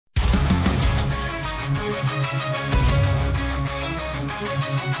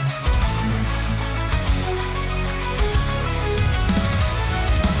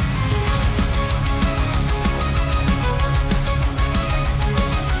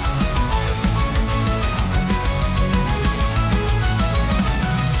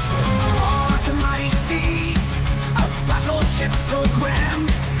So grand,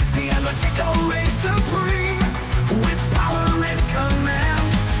 the Atlantico reigns supreme, with power in command.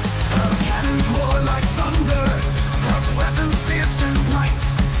 Her cannons roar like thunder, her presence fierce and bright.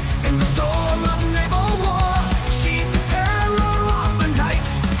 In the storm of naval war, she's the terror of the night.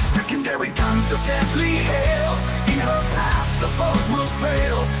 Secondary guns of deadly hail, in her path the foes will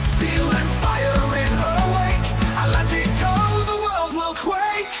fail. Steel and fire in her wake, Atlantico, the world will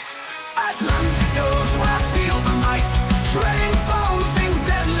quake. Atlantico's where I feel the might, treading foes in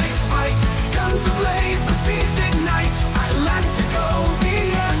deadly fight. Guns ablaze, the seas ignite. Atlantico, the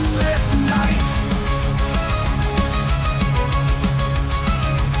endless night.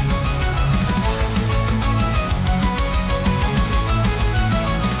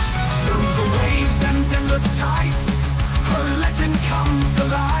 Through the waves and endless tides, her legend comes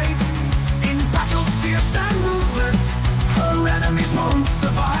alive. In battles fierce and ruthless, her enemies won't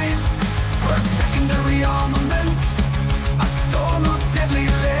survive. Her secondary armament, a storm of deadly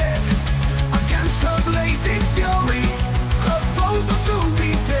lead. Against her blazing fury, her foes will soon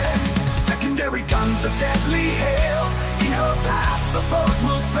be dead. Secondary guns of deadly hail, in her path the foes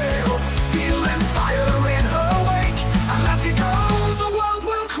will fail. Steel and fire in her wake, Atlantico, the world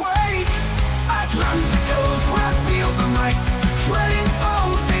will quake. Atlantico's where I feel the might, treading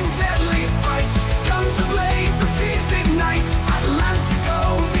foes in deadly fight. Guns ablaze, the seas ignite.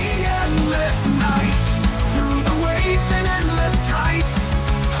 Atlantico, the endless night. Through the waves and endless tides,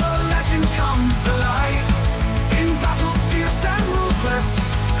 her legend comes alive. In battles fierce and ruthless,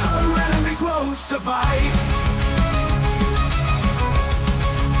 her enemies won't survive.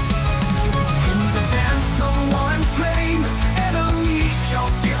 In the dance of war and flame, enemies shall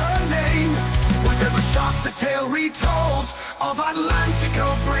fear her name. With every shot's a tale retold of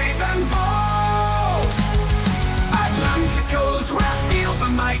Atlantico, brave and bold. Atlantico's where I feel the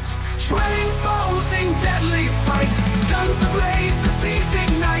might, treading foes in deadly fight. Guns ablaze, the seas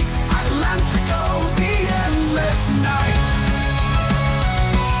ignite. Atlantico, the endless night.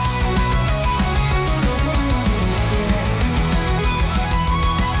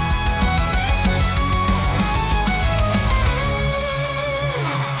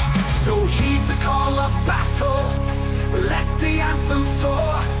 So heed the call of battle, let the anthem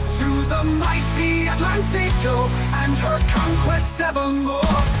soar through the mighty Atlantico and her conquests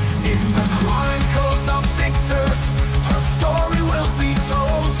evermore. In the chronicles of victors, her story will be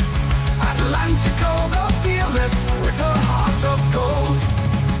told. Atlantico the fearless, with her heart of gold.